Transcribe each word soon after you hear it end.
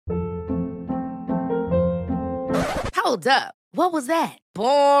Hold up. What was that?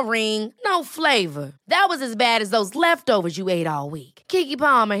 Boring. No flavor. That was as bad as those leftovers you ate all week. Keke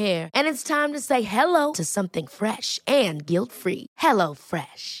Palmer here, and it's time to say hello to something fresh and guilt-free. Hello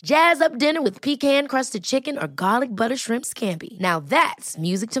Fresh. Jazz up dinner with pecan-crusted chicken or garlic butter shrimp scampi. Now that's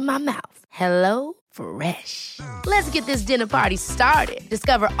music to my mouth. Hello Fresh. Let's get this dinner party started.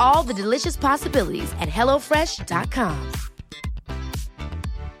 Discover all the delicious possibilities at hellofresh.com.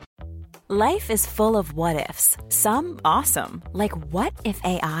 Life is full of what-ifs. Some awesome, like what if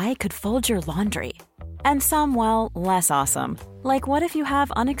AI could fold your laundry? And some, well, less awesome, like what if you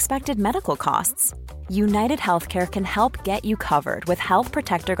have unexpected medical costs? United Healthcare can help get you covered with Health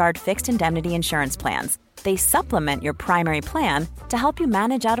Protector Guard fixed indemnity insurance plans. They supplement your primary plan to help you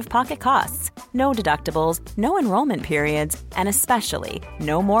manage out-of-pocket costs. No deductibles, no enrollment periods, and especially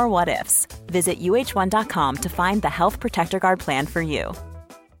no more what-ifs. Visit uh1.com to find the Health Protector Guard plan for you.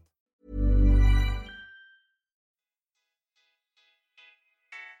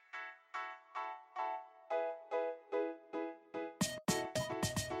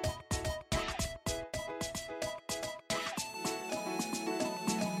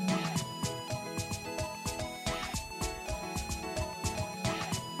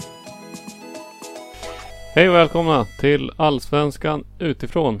 Hej och välkomna till Allsvenskan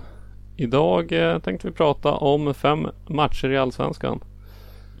utifrån. Idag tänkte vi prata om 5 matcher i Allsvenskan.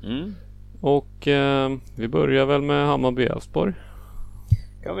 Och vi börjar väl med Hammarby-Elfsborg.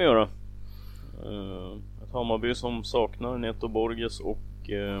 Kan vi göra. Ett Hammarby som saknar Neto Borges och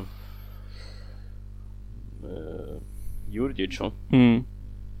Djurdjic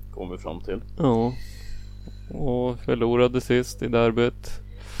kommer vi fram till. Ja. Och förlorade sist i derbyt.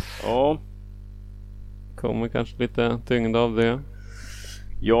 Ja. Kommer kanske lite tyngd av det.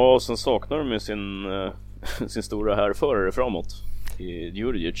 Ja, och sen saknar de ju sin stora härförare framåt i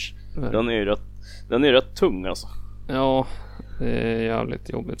Djurdjic. Den är rätt tung alltså. Ja, det är jävligt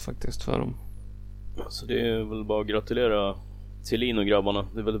jobbigt faktiskt för dem. Så det är väl bara att gratulera Thelin och grabbarna.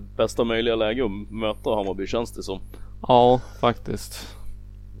 Det är väl det bästa möjliga läge att möta Hammarby, känns det som. Ja, faktiskt.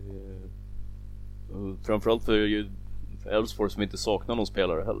 Framförallt för Elfsborg som inte saknar någon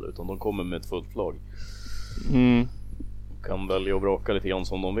spelare heller, utan de kommer med ett fullt lag. Kan välja och vraka lite grann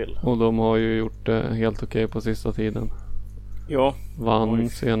som de vill. Och de har ju gjort det helt okej på sista tiden. Ja. Vann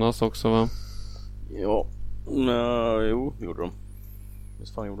senast också, va? Ja. Jo, gjorde de.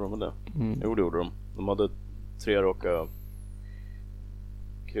 Visst fan gjorde de det? Jo, det gjorde de. De hade 3 raka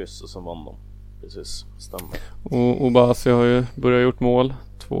kryss och sen vann de. Precis, stämmer. Och Obasi har ju börjat gjort mål.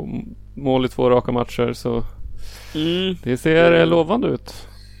 2 mål i 2 raka matcher, så det ser lovande ut.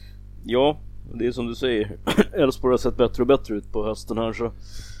 Ja, det är som du säger. Elfsborg har sett bättre och bättre ut på hösten här, så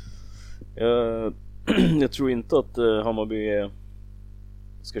jag tror inte att Hammarby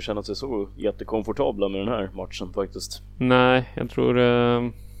ska känna sig så jättekomfortabla med den här matchen faktiskt. Nej, jag tror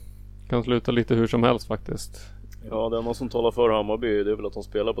det kan sluta lite hur som helst faktiskt. Ja, det enda som talar för Hammarby, det är väl att de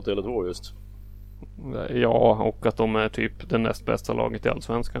spelar på Tele2 just. Ja, och att de är typ det näst bästa laget i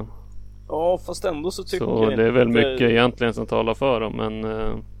Allsvenskan. Ja, fast ändå så tycker så jag det är väl mycket egentligen som talar för dem,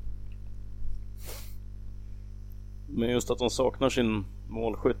 men just att de saknar sin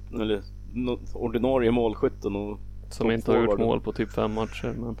målskytt, eller ordinarie målskytten och som inte har gjort mål på typ 5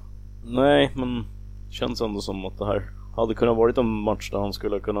 matcher, men nej, men känns ändå som att det här hade kunnat varit en match där han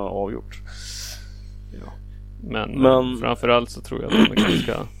skulle kunna ha avgjort. Ja. Men framförallt så tror jag att de är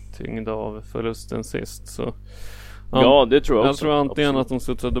ganska tyngda av förlusten sist, så ja, det tror jag också. Jag tror antingen att de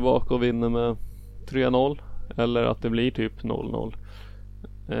studsar tillbaka och vinner med 3-0 eller att det blir typ 0-0.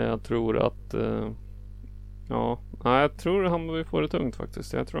 Jag tror att jag tror att Hammarby får det tungt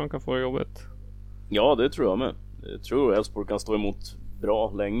faktiskt. Jag tror han kan få det jobbigt. Ja, det tror jag med. Jag tror Elfsborg kan stå emot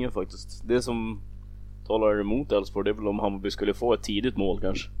bra länge faktiskt. Det som talar emot Elfsborg, det är väl om Hammarby skulle få ett tidigt mål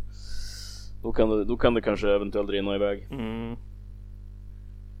kanske. Då kan det kanske eventuellt rinna iväg.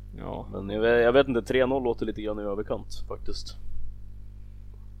 Ja. Men jag vet inte, 3-0 låter lite grann i överkant faktiskt.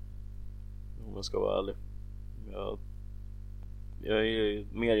 Om jag ska vara ärlig. Jag är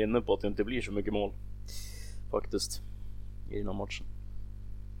mer inne på att det inte blir så mycket mål faktiskt i den här matchen.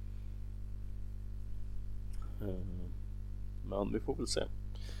 Men vi får väl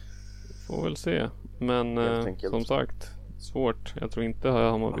se. Men som sagt, svårt. Jag tror inte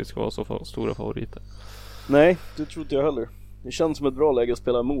att Hammarby ska vara så stora favoriter. Nej, det tror inte jag heller. Det känns som ett bra läge att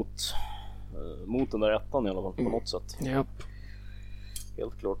spela mot den där ettan i alla fall på något sätt. Japp.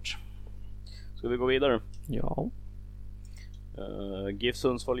 Helt klart. Ska vi gå vidare? Ja. GIF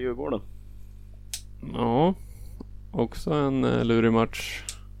Sundsvall-Djurgården. Ja. Också en lurig match.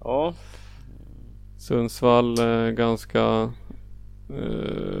 Ja. Sundsvall ganska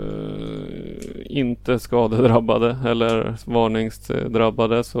inte skadedrabbade eller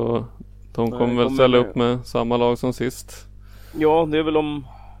varningsdrabbade, så de kommer väl ställa upp med samma lag som sist. Ja, det är väl om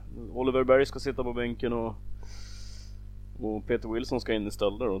Oliver Berg ska sitta på bänken och Peter Wilson ska in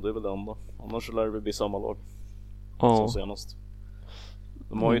istället, och det är väl det enda. Annars så lär det bli samma lag som senast.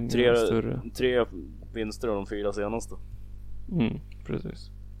 De har ju tre vinster av de 4 senaste. Precis.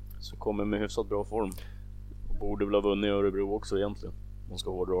 Så kommer med hyfsat bra form. Borde väl ha vunnit i Örebro också egentligen, man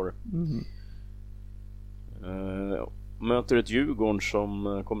ska hårdra det. Möter ett Djurgården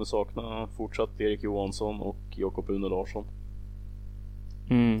som kommer sakna fortsatt Erik Johansson och Jakob Une Larsson.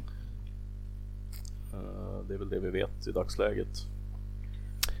 Det är väl det vi vet i dagsläget.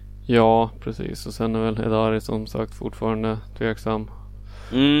 Ja, precis. Och sen är väl Edari som sagt fortfarande tveksam.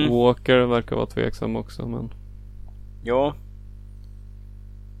 Walker verkar vara tveksam också, men... Ja.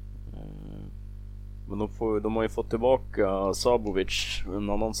 Men de har ju fått tillbaka Sabovic, en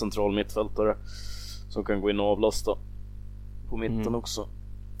annan central mittfältare som kan gå in och avlasta på mitten också.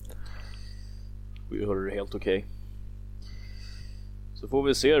 Vi hör det helt okej. Så får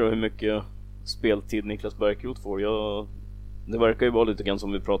vi se då hur mycket speltid Niklas Bärkroth får. Det verkar ju vara lite grann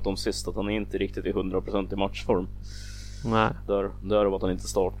som vi pratade om sist, att han är inte riktigt i 100% i matchform. Nej. Därav att han inte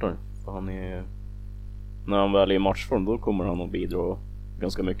startar. För när han väl är i matchform, då kommer han att bidra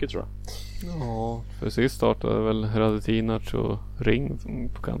ganska mycket, tror jag. Ja, för sist startade väl Radetinac och Ring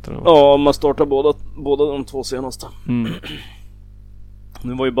på kanterna. Ja, man startar båda de 2 senaste.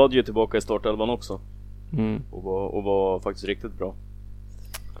 Nu var ju Budget tillbaka i startelvan också. Och var faktiskt riktigt bra.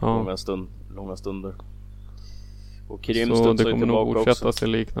 Långa stunder. Och Krim så det kommer nog fortsätta se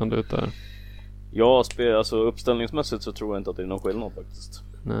liknande ut där. Ja, alltså uppställningsmässigt så tror jag inte att det är någon skillnad faktiskt.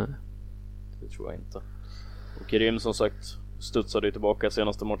 Nej. Det tror jag inte. Och Krim som sagt studsade tillbaka i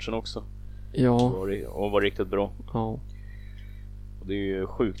senaste matchen också. Ja. Och var riktigt bra. Ja. Och det är ju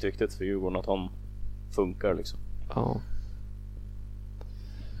sjukt viktigt för Djurgården att han funkar liksom. Ja.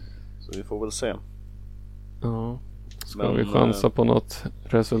 Så vi får väl se. Ja. Ska vi chansa på något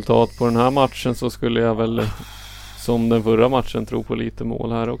resultat på den här matchen, så skulle jag väl som den förra matchen tro på lite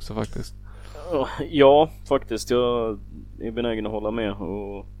mål här också faktiskt. Ja, faktiskt. Jag är benägen att hålla med.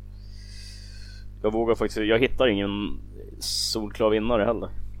 Och jag hittar ingen solklar vinnare heller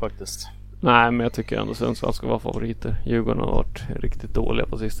faktiskt. Nej, men jag tycker ändå Sundsvall ska vara favoriter. Djurgården har varit riktigt dåliga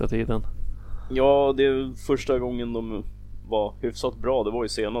på sista tiden. Ja, det är första gången de var hyfsat bra. Det var ju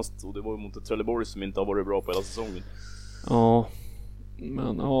senast, och det var ju mot ett Trelleborg som inte har varit bra på hela säsongen. Ja,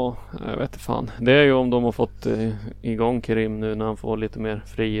 men ja, jag vet inte fan. Det är ju om de har fått igång Krim nu när han får lite mer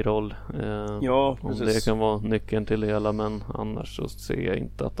fri roll. Ja, om precis. det kan vara nyckeln till det hela, men annars så ser jag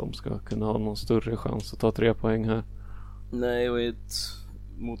inte att de ska kunna ha någon större chans att ta 3 poäng här. Nej, och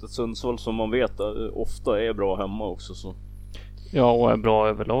mot ett Sundsvall som man vet ofta är bra hemma också så. Ja, och är bra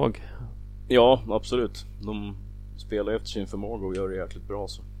överlag. Ja, absolut. De spelar efter sin förmåga och gör det jäkligt bra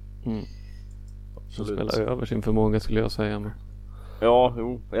så. Absolut. De spelar över sin förmåga skulle jag säga. Men... Ja,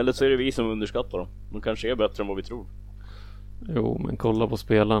 jo. Eller så är det vi som underskattar dem. De kanske är bättre än vad vi tror. Jo, men kolla på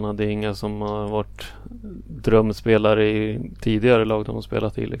spelarna. Det är inga som har varit drömspelare i tidigare lag de har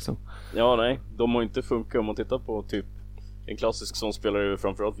spelat i liksom. Ja, nej. De har inte funkat. Om man tittar på typ en klassisk som spelare,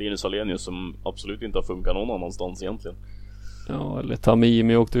 framförallt Linus Alenius, som absolut inte har funkat någon annanstans egentligen. Ja, eller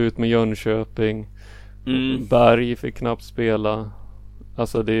Tamimi åkte ut med Jönköping. Berg fick knappt spela.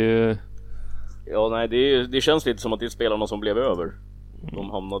 Alltså det är... Ja, nej, det känns lite som att det är spelarna som blev över. De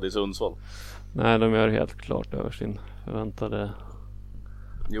hamnade i Sundsvall. Nej, de gör helt klart över sin förväntade.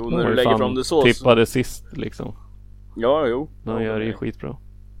 Jo, när du lägger fram det så. Tippade sist liksom. Ja, jo. De gör det ju skitbra.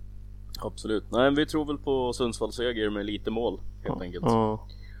 Absolut. Nej, vi tror väl på Sundsvall seger med lite mål helt enkelt. Ja.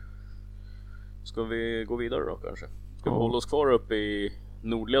 Ska vi gå vidare då kanske? Ska vi hålla oss kvar uppe i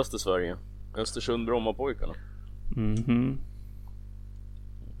nordligaste Sverige? Östersund Brommapojkarna.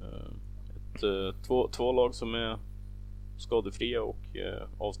 Två lag som är skadefria och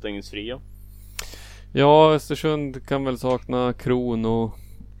avstängningsfria. Ja, Östersund kan väl sakna Kron och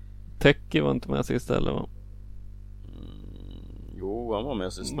Tecki var inte med sist eller va? Jo, han var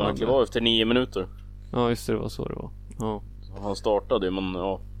med sist. Han klev av efter 9 minuter. Ja, just det, var så det var. Ja. Han startade, men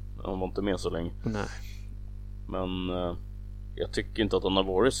ja, han var inte med så länge. Nej. Men jag tycker inte att han har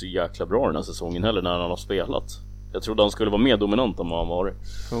varit så jäkla bra den här säsongen heller när han har spelat. Jag trodde han skulle vara mer dominant än vad han varit.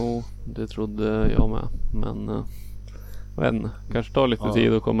 Jo, det trodde jag med. Men kanske tar lite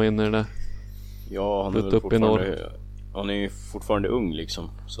tid att komma in i det där. Ja, han är väl fortfarande, han är ju fortfarande ung liksom.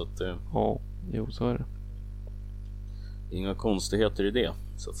 Så att, ja, jo så är det. Inga konstigheter i det,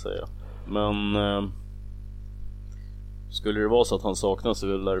 så att säga. Men skulle det vara så att han saknas så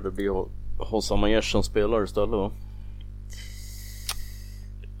lär det bli Hossam Aiesh som spelar istället va?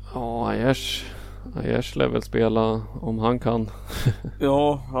 Ja, Aiesh Aiesh lär väl spela om han kan.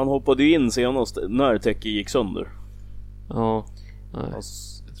 Ja, han hoppade ju in senast när Teki gick sönder. Ja, nej,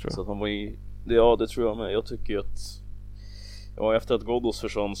 alltså, det tror jag. Så att han var i... Ja, det tror jag med. Jag tycker ju att... Ja, efter att Ghoddos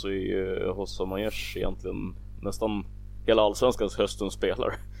försvann så är ju Hossam Aiesh egentligen nästan hela allsvenskans höstens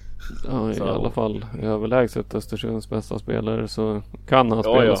spelare. Ja, i alla fall överlägset Östersunds bästa spelare, så kan han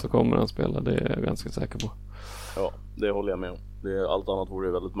spela så kommer han spela, det är jag ganska säker på. Ja, det håller jag med om. Allt annat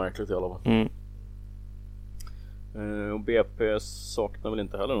vore väldigt märkligt i alla fall. Och BP saknar väl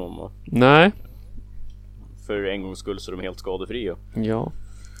inte heller någon, va? Nej. För en gångs skull så är de helt skadefria. Ja.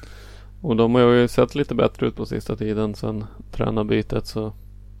 Och de har ju sett lite bättre ut på sista tiden sen tränarbytet, så...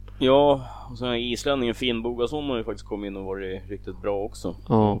 Ja, och sen islänningen Finnbogason har ju faktiskt kommit in och varit riktigt bra också.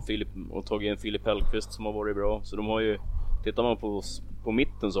 Ja. Och tagit in Filip Hellqvist som har varit bra. Så de har ju, tittar man på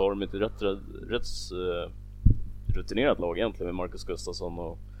mitten så har de ett rätt rutinerat lag egentligen med Marcus Gustafsson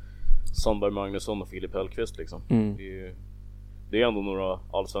och Sandberg Magnusson och Filip Hellqvist liksom. Det är ändå några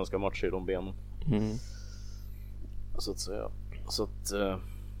allsvenska matcher i de benen. Så att säga. Så att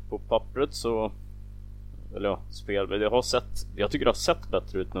på pappret så, eller ja, jag tycker det har sett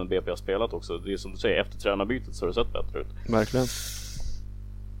bättre ut när BP har spelat också. Det är som du säger, efter tränarbytet så har det sett bättre ut. Verkligen.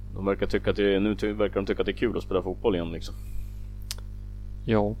 De verkar tycka att det är kul att spela fotboll igen liksom.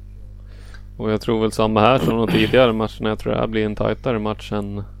 Ja. Och jag tror väl samma här som de tidigare matcherna. Jag tror det här blir en tajtare match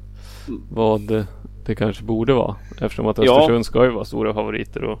än vad det kanske borde vara. Eftersom att Östersund ska ju vara stora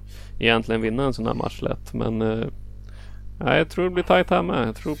favoriter och egentligen vinna en sån här match lätt. Men nej, jag tror det blir tajt här med.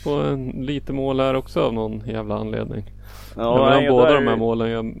 Jag tror på lite mål här också av någon jävla anledning. Ja, båda de här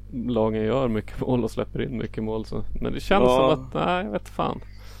lagen gör mycket mål och släpper in mycket mål. Så. Men det känns som att, nej, jag vet fan.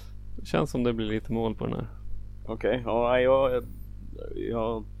 Det känns som det blir lite mål på den här. Okej,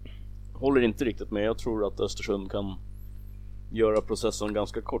 jag håller inte riktigt med. Jag tror att Östersund kan göra processen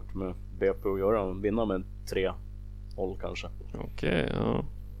ganska kort med BP och vinna med 3-0 kanske. Okej, ja.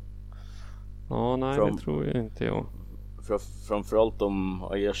 Ja, nej, det tror jag inte jag. Framförallt om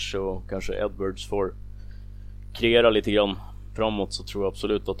Aiesh och kanske Edwards får kreera lite grann framåt, så tror jag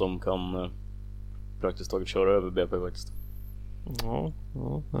absolut att de kan praktiskt taget köra över BP faktiskt. Ja,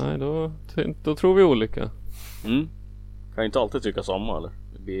 nej, då tror vi olika. Kan inte alltid tycka samma, eller?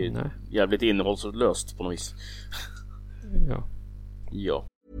 Det blir jävligt innehållslöst på något vis. Ja.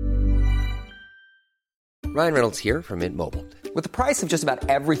 Ryan Reynolds here from Mint Mobile. With the price of just about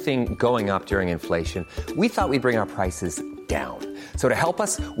everything going up during inflation, we thought we'd bring our prices down. So to help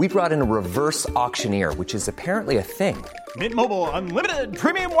us, we brought in a reverse auctioneer, which is apparently a thing. Mint Mobile Unlimited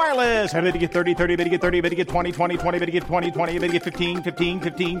Premium Wireless. How to get 30, 30, bit to get 30, bit to get 20, 20, 20, bit to get 20, 20, bit to get 15, 15,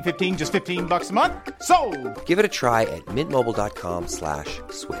 15, 15, just $15 a month? Sold! Give it a try at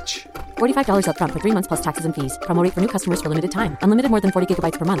mintmobile.com/switch. $45 up front for 3 months plus taxes and fees. Promo rate for new customers for limited time. Unlimited more than 40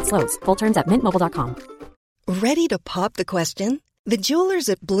 gigabytes per month. Slows full terms at mintmobile.com. Ready to pop the question? The jewelers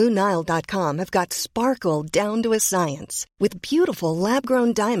at BlueNile.com have got sparkle down to a science with beautiful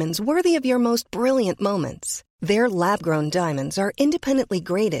lab-grown diamonds worthy of your most brilliant moments. Their lab-grown diamonds are independently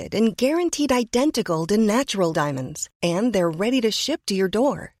graded and guaranteed identical to natural diamonds, and they're ready to ship to your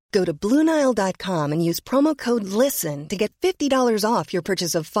door. Go to BlueNile.com and use promo code LISTEN to get $50 off your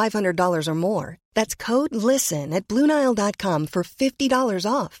purchase of $500 or more. That's code LISTEN at BlueNile.com for $50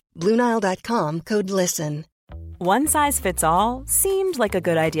 off. BlueNile.com, code LISTEN. One size fits all seemed like a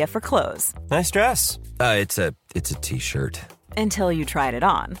good idea for clothes. Nice dress. It's a t-shirt. Until you tried it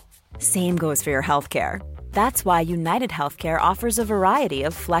on. Same goes for your healthcare. That's why United Healthcare offers a variety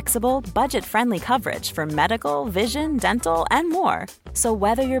of flexible, budget-friendly coverage for medical, vision, dental, and more. So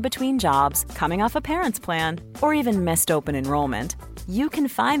whether you're between jobs, coming off a parent's plan, or even missed open enrollment, you can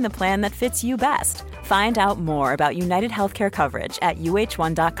find the plan that fits you best. Find out more about United Healthcare coverage at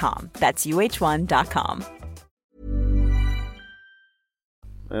uh1.com. That's uh1.com.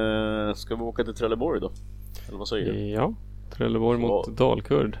 Ska vi åka till Trelleborg då? Eller vad säger du? Ja, Trelleborg mot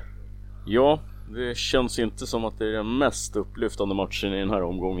Dalkurd. Ja, det känns inte som att det är den mest upplyftande matchen i den här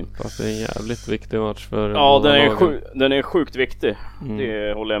omgången. Fast det är en jävligt viktig match för den är sjukt viktig.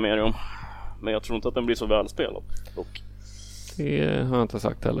 Det håller jag med dig om. Men jag tror inte att den blir så välspelad dock. Det har jag inte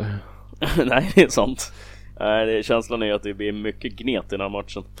sagt heller. Nej, det är sant. Nej, känslan är att det blir mycket gnet i den här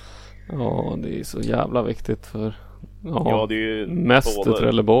matchen. Ja, det är så jävla viktigt för det är ju mest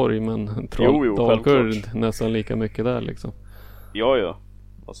Trelleborg, men Dalkurd nästan lika mycket där liksom. Ja.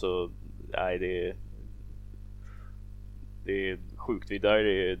 Alltså, nej, det är sjukt. Det där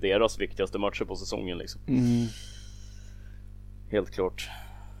är deras viktigaste matcher på säsongen liksom. Helt klart.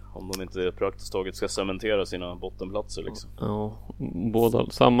 Om de inte praktiskt taget ska cementera sina bottenplatser liksom. Ja,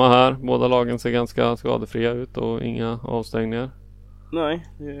 samma här. Båda lagen ser ganska skadefria ut och inga avstängningar. Nej,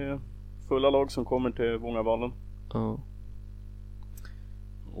 fulla lag som kommer till Vångavallen. Ja.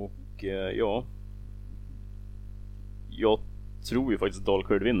 Och ja, jag tror ju faktiskt att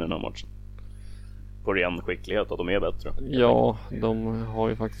Dalkurd vinner den här matchen. På ren skicklighet, att de är bättre. Ja, de har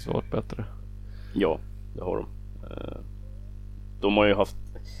ju faktiskt varit bättre. Ja, det har de. De har ju haft,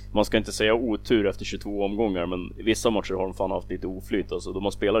 man ska inte säga otur efter 22 omgångar, men i vissa matcher har de fan haft lite oflyt. Alltså, de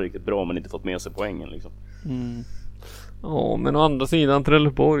har spelat riktigt bra men inte fått med sig poängen liksom. Ja, men å andra sidan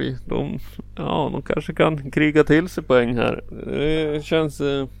Trelleborg, de kanske kan kriga till sig poäng här. Det känns...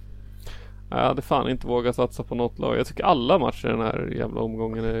 jag hade fan inte vågat satsa på något lag. Jag tycker alla matcher i den här jävla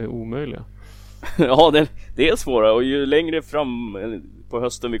omgången är omöjliga. Ja, det är svåra. Och ju längre fram på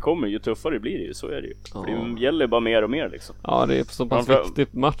hösten vi kommer, ju tuffare blir det ju. Så är det ju. Ja. Det gäller bara mer och mer liksom. Ja, det är så pass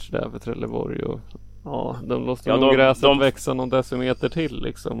viktigt match där för Trelleborg. Och, ja, de låter nog gräset växa någon decimeter till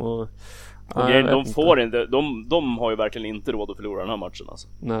liksom. Och de får inte. De har ju verkligen inte råd att förlora den här matchen alltså.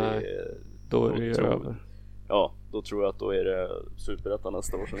 Nej, då är det ju över. Ja, då tror jag att då är det Superettan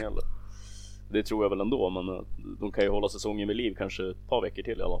nästa år som gäller. Det tror jag väl ändå, men de kan ju hålla säsongen vid liv kanske ett par veckor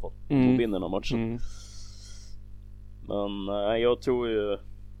till i alla fall. De vinner den här matchen. Men jag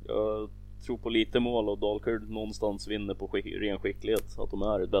tror på lite mål, och Dalkurd någonstans vinner på ren skicklighet, att de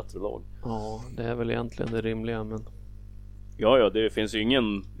är ett bättre lag. Ja, det är väl egentligen det rimliga, men ja, det finns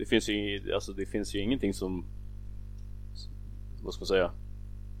ju ingenting som, vad ska man säga,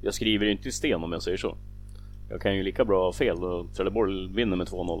 jag skriver inte i sten om jag säger så. Jag kan ju lika bra ha fel, och Trelleborg vinner med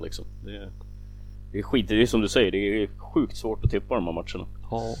 2-0 liksom. Det är skit, det är som du säger, det är sjukt svårt att tippa de här matcherna.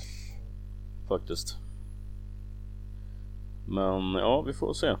 Ja. Faktiskt. Men ja, vi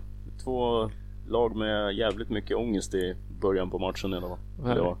får se. 2 lag med jävligt mycket ångest i början på matchen eller vad?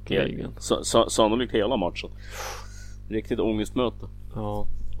 Verkligen. Sannolikt hela matchen. Riktigt ångestmöte. Ja,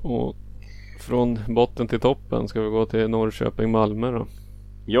 och från botten till toppen ska vi gå till Norrköping-Malmö då.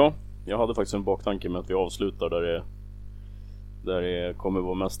 Ja, jag hade faktiskt en baktanke med att vi avslutar där det kommer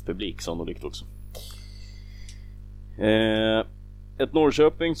vara mest publik sannolikt också. Ett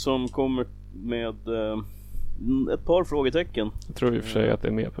Norrköping som kommer med ett par frågetecken. Jag tror i och för sig att det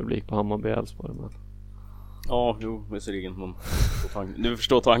är mer publik på Hammarby Älvsborg, men... Ja, jo, visserligen, men du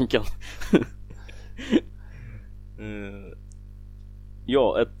förstår tanken.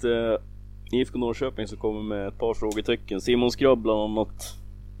 Ja, ett IFK Norrköping som kommer med ett par frågetecken. Simon Skrabb bland annat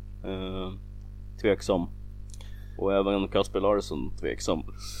tveksam. Och även Kasper Larsson tveksam.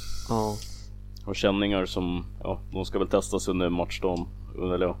 Ja. Och känningar som, ja, de ska väl testas under matchdagen,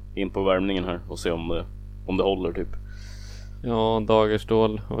 eller in på värmningen här och se om det håller typ. Ja,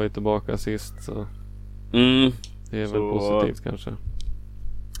 Dagerstål var ju tillbaka sist, så det är väl positivt kanske.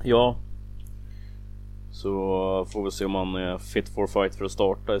 Ja. Så får vi se om han är fit for fight för att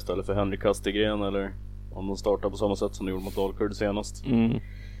starta istället för Henrik Kastegren, eller om de startar på samma sätt som de gjorde mot Dalkurd senast.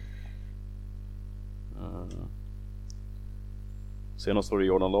 Senast var det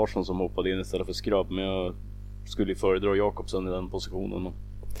Jordan Larsson som hoppade in istället för Skrabb, men jag skulle ju föredra Jakobsen i den positionen.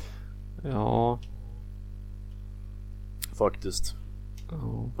 Ja. Faktiskt.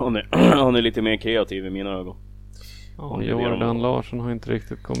 Ja. Han är lite mer kreativ i mina ögon. Ja, Jordan Larsson har inte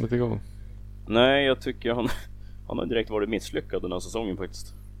riktigt kommit igång. Nej, jag tycker han har direkt varit misslyckad den här säsongen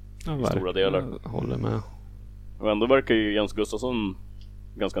faktiskt. Ja, i stora delar. Jag håller med. Och ändå verkar ju Jens Gustafsson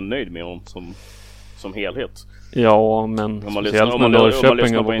ganska nöjd med honom som helhet. Ja, men speciellt när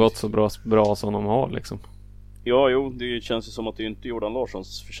Norrköping har gått så bra som de har liksom. Ja, jo, det känns ju som att det inte är Jordan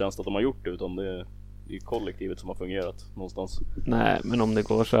Larssons förtjänst att de har gjort det, utan det är kollektivet som har fungerat någonstans. Nej, men om det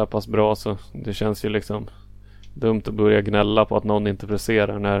går så här pass bra, så det känns ju liksom dumt att börja gnälla på att någon inte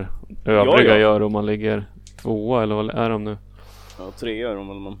presterar när övriga gör, och man ligger 2 eller vad är de nu? Ja, 3 är de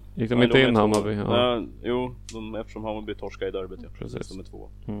väl, men... Gick de inte in Hammarby? Ja. Nej, jo, eftersom Hammarby torskar i derbyt, ja. Precis. De är 2.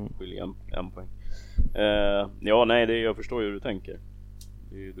 Skiljer en poäng. Ja, nej, jag förstår ju hur du tänker.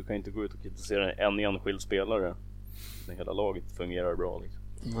 Du kan inte gå ut och kritisera en enskild spelare när hela laget fungerar bra liksom.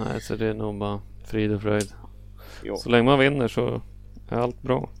 Nej, så det är nog bara frid och fröjd. Jo. Så länge man vinner så är allt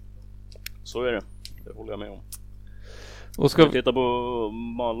bra. Så är det. Det håller jag med om. Och ska vi titta på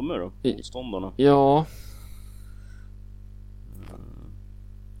Malmö då? Motståndarna. Ja.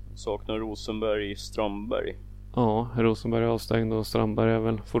 Saknar Rosenberg Strandberg. Ja, Rosenberg är avstängd och Strandberg är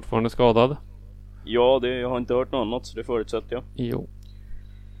väl fortfarande skadad. Ja, jag har inte hört något annat, så det förutsätter jag. Jo.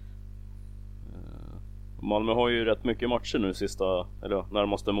 Malmö har ju rätt mycket matcher nu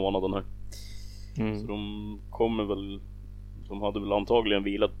närmaste månaden här. Så de kommer väl, de hade väl antagligen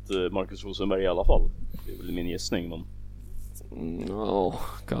vilat Marcus Rosenberg i alla fall. Det är väl min gissning, men... Ja,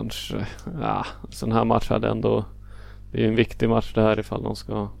 kanske. Ja, sån här match hade ändå... Det är en viktig match det här ifall de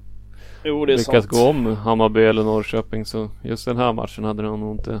ska lyckas gå om Hammarby eller Norrköping, så just den här matchen hade han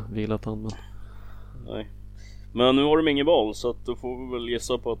nog inte vilat han. Nej. Men nu har de ingen boll, så att då får vi väl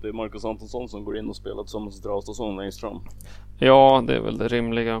gissa på att det är Marcus Antonsson som går in och spelar tillsammans med Traustason längst fram. Ja, det är väl det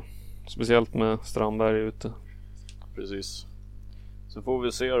rimliga. Speciellt med Strandberg ute. Precis. Så får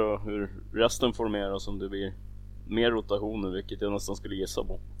vi se då hur resten formeras, om det blir mer rotationer, vilket jag nästan skulle gissa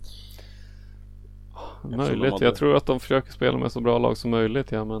på. Möjligt, jag tror att de försöker spela med så bra lag som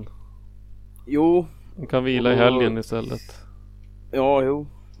möjligt, ja, men jo, de kan vila i helgen istället. Ja, jo.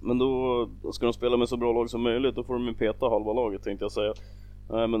 Men då ska de spela med så bra lag som möjligt, då får de ju peta halva laget, tänkte jag säga.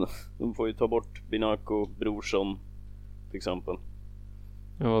 Nej, men de får ju ta bort Binaco, Brorsson till exempel.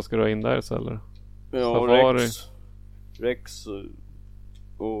 Ja, vad ska du ha in där istället? Ja, Safari. Rex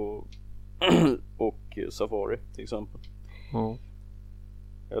och Safari till exempel. Ja.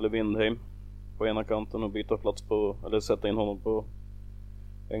 Eller Windheim på ena kanten och byta plats på, eller sätta in honom på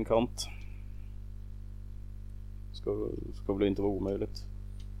en kant. Ska väl inte vara omöjligt.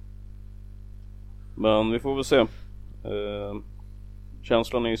 Men vi får väl se.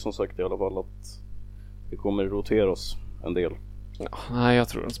 Känslan är ju som sagt i alla fall att det kommer roteras en del. Ja, nej, jag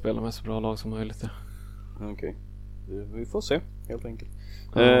tror de spelar med så bra lag som möjligt. Okej. Vi får se helt enkelt.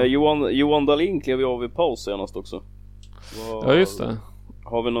 Johan Dahlin klev ju av i paus senast också. Ja, just det.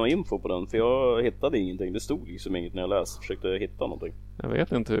 Har vi någon info på den? För jag hittade ingenting. Det stod liksom inget när jag läste. Försökte hitta någonting. Jag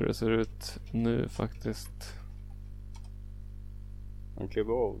vet inte hur det ser ut nu faktiskt. Han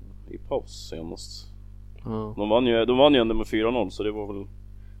klev av i paus senast. Ja. De vann ju ändå med 4-0, så det var väl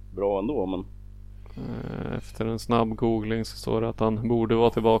bra ändå, men efter en snabb googling så står det att han borde vara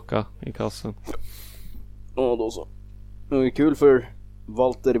tillbaka i kassen. Ja, då så. Det var kul för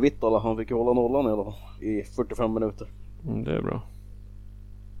Walter Wittala. Han fick hålla nollan idag i 45 minuter. Det är bra.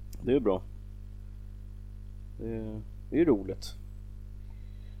 Det är bra. Det är roligt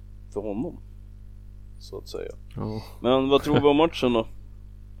för honom, så att säga. Ja. Men vad tror vi om matchen då?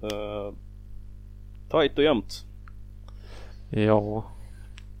 Tajt och jämnt. Ja.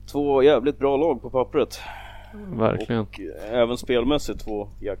 2 jävligt bra lag på pappret. Verkligen. Och även spelmässigt 2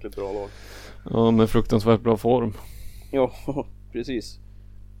 jäkligt bra lag. Ja, med fruktansvärt bra form. Ja, precis.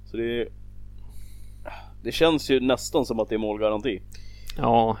 Så det känns ju nästan som att det är målgaranti.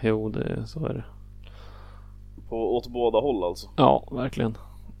 Ja, jo, så är det. Åt båda håll alltså. Ja, verkligen.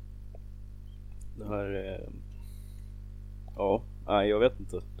 Det här ja, nej, jag vet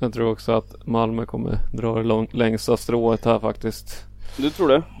inte. Jag tror också att Malmö kommer dra det längsta strået här faktiskt. Du tror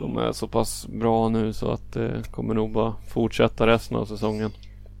det? De är så pass bra nu så att det kommer nog bara fortsätta resten av säsongen.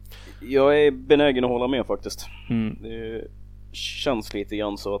 Jag är benägen att hålla med faktiskt. Mm. Det känns lite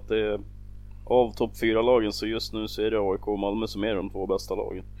grann så att av topp 4-lagen så just nu så är det AIK och Malmö som är de 2 bästa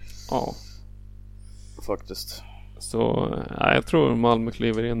lagen. Ja. Faktiskt. Så jag tror Malmö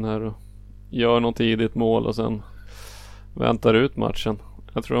kliver in här och gör något tidigt mål och sen väntar ut matchen.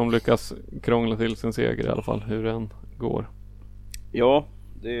 Jag tror de lyckas krångla till sin seger i alla fall, hur den går. Ja,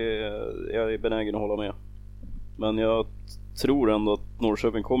 jag är benägen att hålla med. Men jag tror ändå att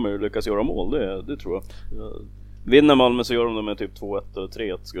Norrköping kommer lyckas göra mål. Det tror jag. Vinner Malmö så gör de det med typ 2-1 eller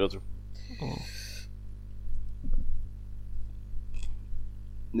 3-1 skulle jag tro. Ja.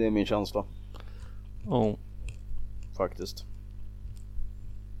 Det är min känsla. Ja. Faktiskt.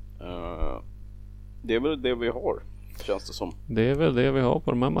 Det är väl det vi har, känns det som. Det är väl det vi har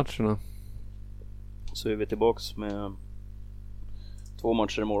på de här matcherna. Så är vi tillbaks med 2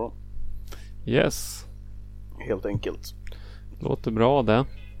 matcher imorgon. Yes. Helt enkelt. Låter bra det.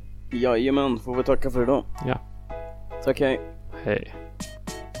 Jajamän, får vi tacka för idag. Ja. Tack, hej. Hej.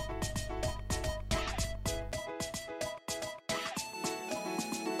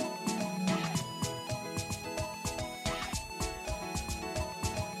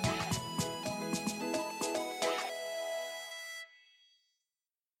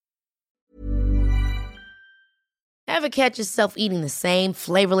 Ever catch yourself eating the same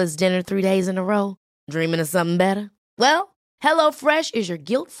flavorless dinner 3 days in a row? Dreaming of something better? Well, HelloFresh is your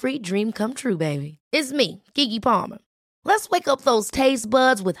guilt-free dream come true, baby. It's me, Keke Palmer. Let's wake up those taste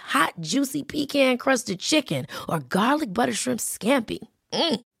buds with hot, juicy pecan-crusted chicken or garlic butter shrimp scampi.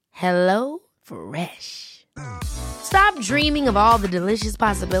 Hello Fresh. Stop dreaming of all the delicious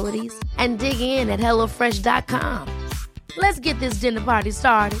possibilities and dig in at HelloFresh.com. Let's get this dinner party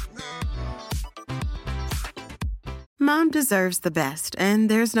started. Mom deserves the best, and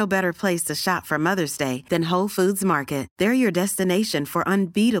there's no better place to shop for Mother's Day than Whole Foods Market. They're your destination for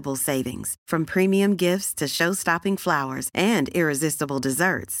unbeatable savings, from premium gifts to show-stopping flowers and irresistible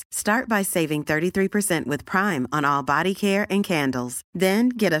desserts. Start by saving 33% with Prime on all body care and candles. Then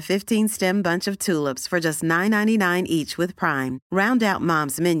get a 15-stem bunch of tulips for just $9.99 each with Prime. Round out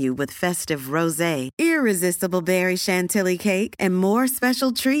Mom's menu with festive rosé, irresistible berry chantilly cake, and more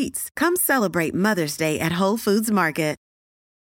special treats. Come celebrate Mother's Day at Whole Foods Market.